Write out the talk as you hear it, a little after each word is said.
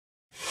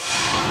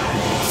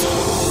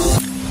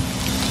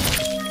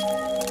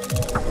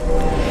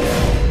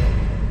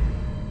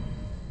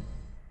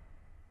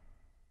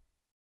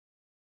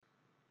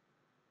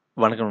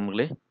வணக்கம்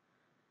நண்பர்களே.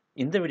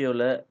 இந்த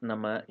வீடியோல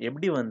நம்ம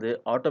எப்படி வந்து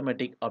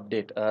ஆட்டோமேட்டிக்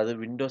அப்டேட், அதாவது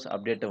விண்டோஸ்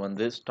அப்டேட்ட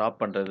வந்து ஸ்டாப்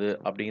பண்றது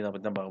அப்படிங்கிறத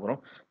பத்தி தான் பார்க்க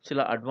போறோம்.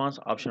 சில அட்வான்ஸ்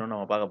ஆப்ஷனும்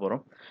நம்ம பார்க்க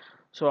போறோம்.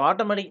 ஸோ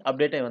ஆட்டோமேட்டிக்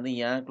அப்டேட்டை வந்து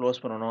ஏன்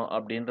க்ளோஸ் பண்ணணும்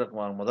அப்படின்ற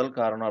முதல்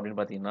காரணம் அப்படின்னு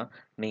பார்த்தீங்கன்னா,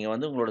 நீங்க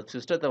வந்து உங்களோட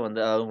சிஸ்டத்த வந்து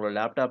அதாவது உங்களோட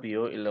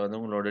லேப்டாப்பையோ, இல்ல வந்து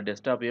உங்களோட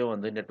டெஸ்க்டாப்பையோ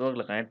வந்து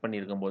நெட்வொர்க்ல கனெக்ட்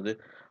பண்ணியிருக்கும்போது,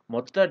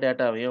 மொத்த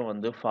டேட்டாவையும்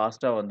வந்து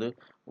ஃபாஸ்ட்டா வந்து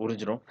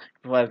உறிஞ்சிரும்.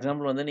 ஃபார்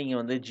எக்ஸாம்பிள் வந்து நீங்க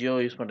வந்து ஜியோ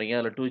யூஸ் பண்றீங்க.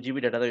 அதில 2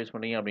 ஜிபி டேட்டா தான் யூஸ்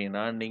பண்றீங்க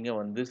அப்படின்னா, நீங்க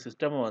வந்து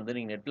சிஸ்டம வந்து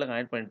நீங்க நெட்ல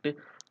கனெக்ட் பண்ணிட்டு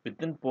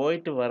வித்தின்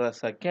போயிட்டு வர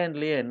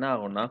செகண்ட்லயே என்ன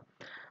ஆகும்னா,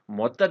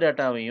 மொத்த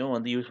டேட்டாவையும்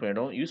வந்து யூஸ்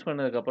பண்ணிடும். யூஸ்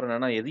பண்ணதுக்கப்புறம்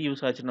என்னன்னா, எது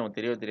யூஸ் ஆச்சுன்னு நமக்கு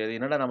தெரியவே தெரியாது.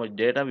 என்னடா நம்ம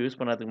டேட்டாவ யூஸ்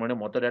பண்ணதுக்கு முன்னாடி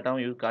மொத்த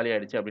டேட்டாவும் காலி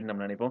ஆயிடுச்சு அப்படின்னு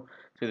நம்ம நினைப்போம்.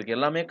 ஸோ இதுக்கு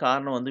எல்லாமே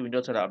காரணம் வந்து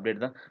விண்டோஸோட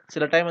அப்டேட் தான்.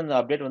 சில டைம் இந்த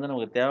அப்டேட் வந்து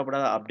நமக்கு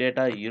தேவைப்படாத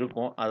அப்டேட்டா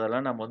இருக்கும்.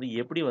 அதெல்லாம் நம்ம வந்து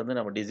எப்படி வந்து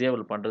நம்ம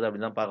டிசேபிள் பண்றது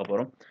அப்படின்னு தான் பார்க்க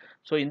போறோம்.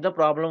 ஸோ இந்த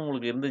ப்ராப்ளம்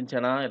உங்களுக்கு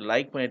இருந்துச்சுன்னா,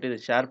 லைக் பண்ணிட்டு இத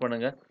ஷேர்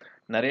பண்ணுங்க.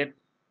 நெறைய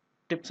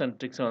டிப்ஸ் அண்ட்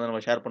ட்ரிக்ஸ் வந்து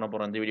நம்ம ஷேர் பண்ண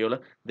போறோம் இந்த வீடியோல.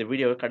 இந்த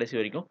வீடியோவ கடைசி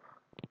வரைக்கும்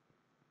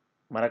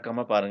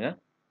மறக்காம பாருங்க.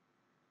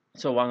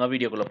 ஸோ வாங்க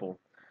வீடியோக்குள்ள போவோம்.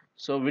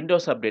 ஸோ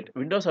விண்டோஸ்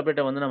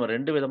அப்டேட்ட வந்து நம்ம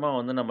 2 விதமா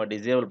வந்து நம்ம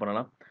டிசேபிள்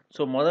பண்ணலாம்.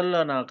 ஸோ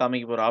முதல்ல நான்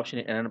காமிக்க போற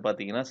ஆப்ஷன் என்னன்னு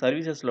பார்த்தீங்கன்னா,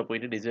 சர்வீசஸ்ல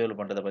போயிட்டு டிசேபிள்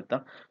பண்றத பத்தி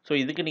தான். ஸோ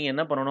இதுக்கு நீங்க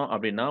என்ன பண்ணணும்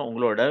அப்டின்னா,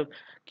 உங்களோட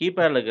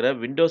கீபேட்ல இருக்கிற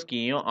Windows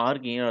கீயையும்,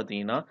 R கீயையும்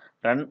அழுத்தீங்கன்னா,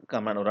 run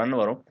command run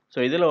வரும்.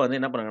 ஸோ இதுல வந்து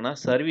என்ன பண்ணுங்கன்னா,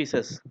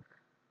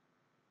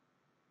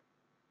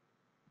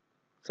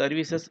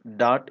 சர்வீசஸ்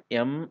டாட்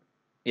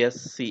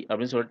எம்எஸ்சி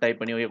அப்படின்னு சொல்லிட்டு டைப்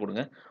பண்ணி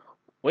குடுங்க.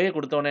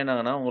 குடுத்த உடனே என்ன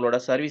ஆகும்னா, உங்களோட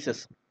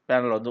சர்வீசஸ்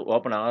பேனல் வந்து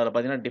ஓப்பன் ஆகும். அதில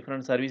பார்த்தீங்கன்னா,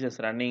 டிஃபரெண்ட் சர்வீசஸ்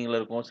ரன்னிங்ல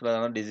இருக்கும்.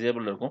 சிலதெல்லாம்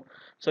டிசேபிள் இருக்கும்.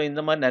 ஸோ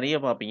இந்த மாரி நெறைய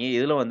பார்ப்பீங்க.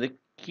 இதில வந்து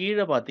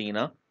கீழ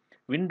பார்த்தீங்கன்னா,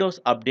 விண்டோஸ்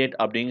அப்டேட்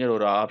அப்படிங்கிற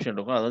ஒரு ஆப்ஷன்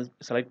இருக்கும். அத வந்து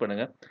செலக்ட்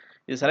பண்ணுங்க.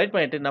 இது செலக்ட்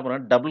பண்ணிட்டு என்ன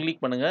பண்ணுங்க, டபுள்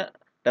கிளிக் பண்ணுங்க.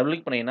 டபுள்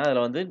கிளிக் பண்ணீங்கன்னா,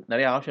 அதில வந்து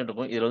நெறைய ஆப்ஷன்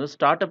இருக்கும். இதில வந்து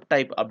ஸ்டார்ட் அப்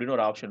டைப் அப்படின்னு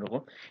ஒரு ஆப்ஷன்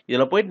இருக்கும்.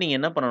 இதில போயிட்டு நீங்க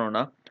என்ன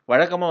பண்ணணும்னா,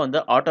 வழக்கமா வந்து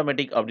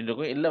ஆட்டோமேட்டிக் அப்படின்னு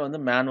இருக்கும். இல்ல வந்து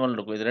மேனுவல்னு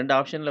இருக்கும். இது 2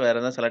 ஆப்ஷன்ல வேற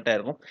எதாவது செலக்ட்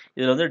ஆயிருக்கும்.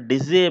 இதில வந்து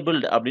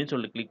டிசேபிள்ட் அப்படின்னு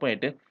சொல்லிட்டு கிளிக்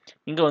பண்ணிட்டு,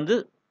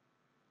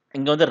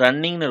 இங்க வந்து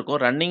ரன்னிங்ன்னு இருக்கும்.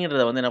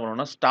 ரன்னிங்ன்றத வந்து என்ன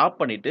பண்ணணும்னா, ஸ்டாப்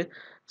பண்ணிட்டு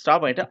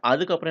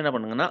அதுக்கப்புறம் என்ன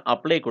பண்ணுங்கன்னா,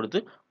 அப்ளை குடுத்து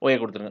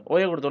குடுத்துருங்க.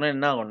 குடுத்தோனே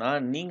என்ன ஆகும்னா,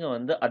 நீங்க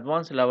வந்து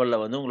அட்வான்ஸ் லெவல்ல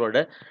வந்து உங்களோட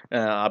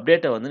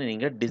அப்டேட்ட வந்து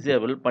நீங்க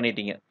டிசேபிள்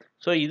பண்ணிட்டீங்க.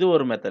 ஸோ இது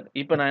ஒரு மெத்தட்.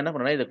 இப்ப நான் என்ன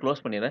பண்ணேன்னா, இத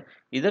க்ளோஸ் பண்ணிர்றேன்.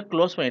 இத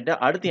க்ளோஸ் பண்ணிட்டு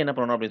அடுத்து என்ன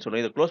பண்ணணும் அப்படின்னு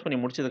சொல்றேன். இத க்ளோஸ் பண்ணி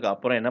முடிச்சதுக்கு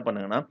அப்புறம் என்ன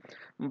பண்ணுங்கன்னா,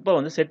 இப்ப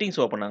வந்து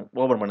செட்டிங்ஸ்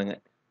ஓப்பன் பண்ணுங்க.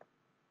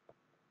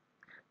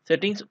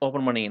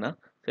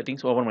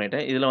 செட்டிங்ஸ் ஓப்பன்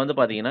பண்ணிட்டேன். இதில வந்து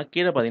பார்த்தீங்கன்னா,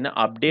 கீழ பார்த்தீங்கன்னா,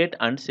 அப்டேட்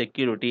அண்ட்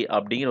செக்யூரிட்டி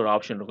அப்படிங்கிற ஒரு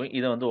ஆப்ஷன் இருக்கும்.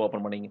 இத வந்து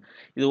ஓப்பன் பண்ணிக்கங்க.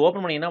 இது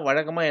ஓப்பன் பண்ணீங்கன்னா,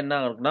 வழக்கமா என்ன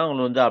ஆகும்னா,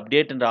 உங்களுக்கு வந்து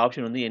அப்டேட்ன்ற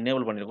ஆப்ஷன் வந்து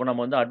எனேபிள் பண்ணியிருக்கும்.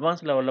 நம்ம வந்து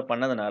அட்வான்ஸ் லெவல்ல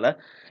பண்ணதுனால,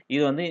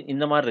 இது வந்து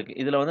இந்த மாரி இருக்கு.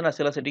 இதில வந்து நான்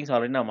சில செட்டிங்ஸ்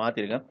ஆல்ரெடி நான்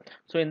மாத்தியிருக்கேன்.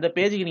 ஸோ இந்த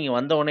பேஜ்க்கு நீங்க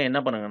வந்த உடனே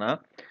என்ன பண்ணுங்கன்னா,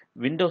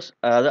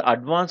 அதாவது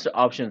அட்வான்ஸ்ட்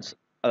ஆப்ஷன்ஸ்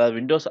அதாவது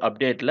விண்டோஸ்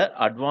அப்டேட்ல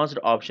அட்வான்ஸ்ட்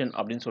ஆப்ஷன்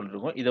அப்படின்னு சொல்லிட்டு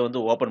இருக்கும். இத வந்து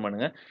ஓப்பன்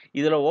பண்ணுங்க.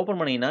 இதில ஓப்பன்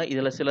பண்ணீங்கன்னா,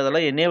 இதில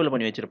சிலதெல்லாம் எனேபிள்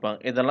பண்ணி வச்சிருப்பாங்க.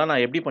 இதெல்லாம்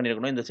நான் எப்படி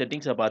பண்ணியிருக்கணும், இந்த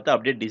செட்டிங்ஸ பார்த்து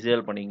அப்படியே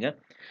டிசேபிள் பண்ணிக்கங்க.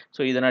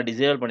 ஸோ இத நான்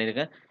டிசேபிள்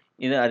பண்ணியிருக்கேன்.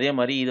 இது அதே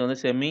மாரி இது வந்து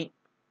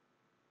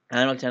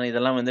ஆனுவல் சேனல்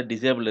இதெல்லாம் வந்து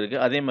டிசேபிள் இருக்கு.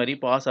 அதே மாரி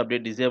பாஸ்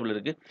அப்டேட் டிசேபிள்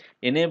இருக்கு.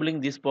 Enabling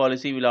this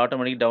policy will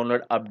automatic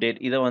download update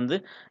இதையும் வந்து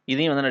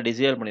நான்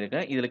டிசேபிள்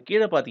பண்ணியிருக்கேன். இதில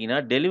கீழ பார்த்தீங்கன்னா,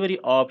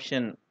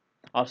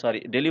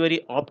 டெலிவரி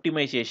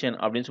ஆப்டிமைசேஷன்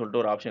அப்படின்னு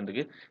சொல்லிட்டு ஒரு ஆப்ஷன்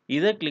இருக்கு.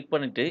 இத கிளிக்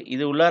பண்ணிட்டு,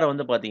 இது உள்ளார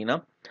வந்து பார்த்தீங்கன்னா,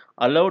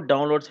 allow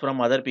downloads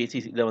from other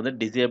PCs இத வந்து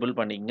டிசேபிள்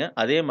பண்ணிக்கங்க.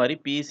 அதே மாரி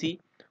PC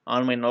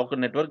on my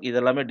local network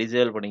இதெல்லாமே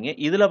டிசேபிள் பண்ணிக்கங்க.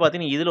 இதில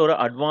பார்த்தீங்கன்னா, இதில ஒரு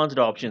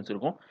அட்வான்ஸ்ட் ஆப்ஷன்ஸ்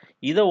இருக்கும்.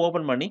 இத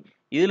ஓப்பன் பண்ணி,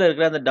 இதில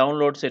இருக்கிற அந்த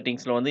டவுன்லோட்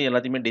செட்டிங்ஸ்ல வந்து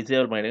எல்லாத்தையுமே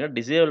டிசேபிள் பண்ணிடுங்க.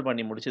 டிசேபிள்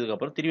பண்ணி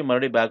முடிச்சதுக்கப்புறம், திரும்பி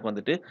மறுபடியும் பேக்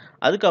வந்துட்டு,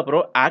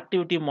 அதுக்கப்புறம்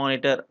ஆக்டிவிட்டி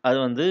மானிட்டர் அது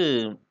வந்து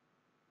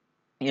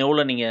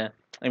எவ்வளோ நீங்க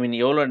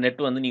எவ்வளோ நெட்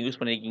வந்து நீங்க யூஸ்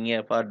பண்ணியிருக்கீங்க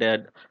ஃபார்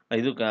டேட்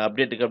இதுக்கு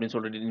அப்டேட்டுக்கு அப்படின்னு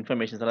சொல்லிட்டு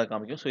இன்ஃபர்மேஷன்ஸ் எல்லாம்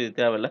காமிக்கும். ஸோ இது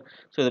தேவையில்ல.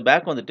 ஸோ இது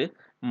பேக் வந்துட்டு,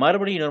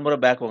 மறுபடியும் இன்னொரு முறை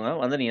பேக் வாங்க.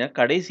 வந்தீங்கன்னா,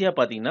 கடைசியா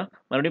பார்த்தீங்கன்னா,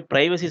 மறுபடியும்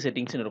பிரைவசி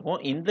செட்டிங்ஸ்ன்னு இருக்கும்.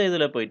 இந்த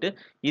இதில போயிட்டு,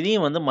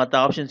 இதையும் வந்து மத்த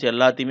ஆப்ஷன்ஸ்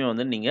எல்லாத்தையுமே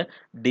வந்து நீங்க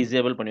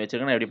டிசேபிள் பண்ணி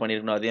வச்சுருங்க. நான் எப்படி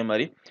பண்ணியிருக்கனோ அதே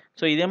மாரி.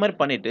 ஸோ இதே மாரி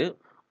பண்ணிட்டு,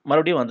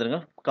 மறுபடியும் வந்துருங்க.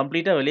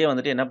 கம்ப்ளீட்டா வெளிய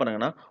வந்துட்டு என்ன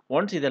பண்ணுங்கன்னா,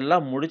 ஒன்ஸ்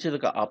இதெல்லாம்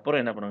முடிச்சதுக்கு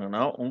அப்புறம் என்ன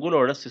பண்ணுங்கன்னா,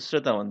 உங்களோட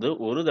சிஸ்டத்த வந்து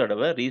ஒரு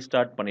தடவ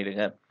ரீஸ்டார்ட்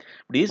பண்ணிடுங்க.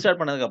 ரீஸ்டார்ட்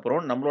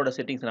பண்ணதுக்கப்புறம் நம்மளோட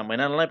செட்டிங்ஸ் நம்ம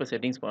என்னென்னலாம் இப்ப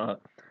செட்டிங்ஸ்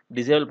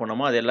டிசேபிள்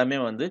பண்ணோமோ, அது எல்லாமே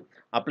வந்து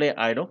அப்ளை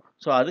ஆயிடும்.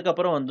 ஸோ,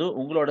 அதுக்கப்புறம் வந்து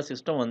உங்களோட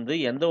சிஸ்டம் வந்து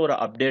எந்த ஒரு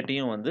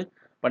அப்டேட்டையும் வந்து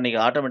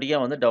ஆட்டோமேட்டிக்கா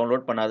வந்து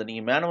டவுன்லோட் பண்ணாது.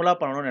 நீங்க மேனுவலா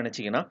பண்ணணும்னு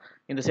நெனச்சீங்கன்னா,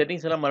 இந்த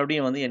செட்டிங்ஸ் எல்லாம்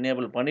மறுபடியும் வந்து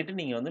எனேபிள் பண்ணிட்டு,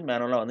 நீங்க வந்து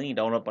மேனுவலா வந்து நீங்க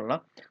டவுன்லோட்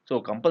பண்ணலாம். ஸோ,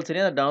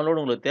 கம்பல்சரியா அந்த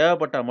டவுன்லோட் உங்களுக்கு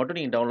தேவைப்பட்டா மட்டும்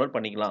நீங்க டவுன்லோட்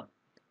பண்ணிக்கலாம்.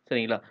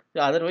 சரிங்களா?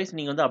 அதர்வைஸ்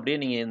நீங்க வந்து அப்படியே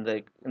நீங்க இந்த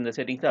இந்த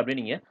செட்டிங்ஸ அப்படியே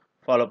நீங்க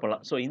ஃபாலோ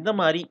பண்ணலாம். ஸோ, இந்த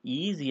மாரி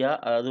ஈஸியா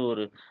அதாவது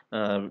ஒரு அ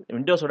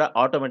விண்டோஸோட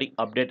ஆட்டோமேட்டிக்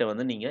அப்டேட்ட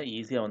வந்து நீங்க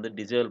ஈஸியா வந்து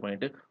டிசேபிள்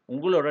பண்ணிட்டு,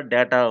 உங்களோட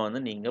டேட்டாவ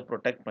வந்து நீங்க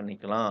புரொடெக்ட்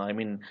பண்ணிக்கலாம்.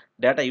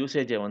 டேட்டா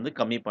யூசேஜ வந்து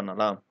கம்மி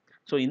பண்ணலாம்.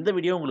 ஸோ, இந்த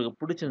வீடியோ உங்களுக்கு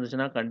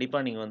புடிச்சிருந்துச்சுன்னா, கண்டிப்பா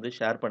நீங்க வந்து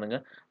ஷேர் பண்ணுங்க.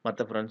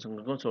 மத்த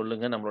ஃப்ரெண்ட்ஸுங்களுக்கும்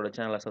சொல்லுங்க. நம்மளோட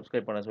சேனல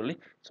சப்ஸ்கிரைப் பண்ண சொல்லி.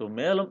 ஸோ,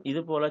 மேலும்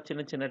இது போல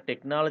சின்ன சின்ன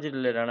டெக்னாலஜி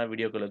ரிலேட்டடான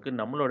வீடியோக்களுக்கு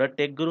நம்மளோட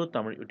டெக் குரு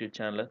தமிழ் யூடியூப்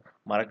சேனல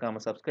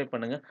மறக்காம சப்ஸ்கிரைப்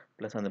பண்ணுங்க.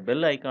 பிளஸ் அந்த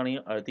பெல்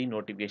ஐகானையும் அழுத்தி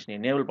நோட்டிஃபிகேஷன்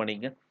எனேபிள்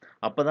பண்ணிக்கங்க.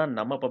 அப்பதான்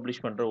நம்ம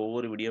பப்ளிஷ் பண்ற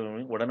ஒவ்வொரு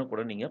வீடியோவையும்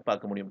உடனுக்குடன் நீங்க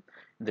பார்க்க முடியும்.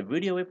 இந்த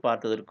வீடியோவை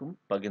பார்த்ததற்கும்,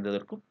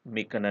 பகிர்ந்ததற்கும்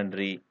மிக்க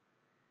நன்றி.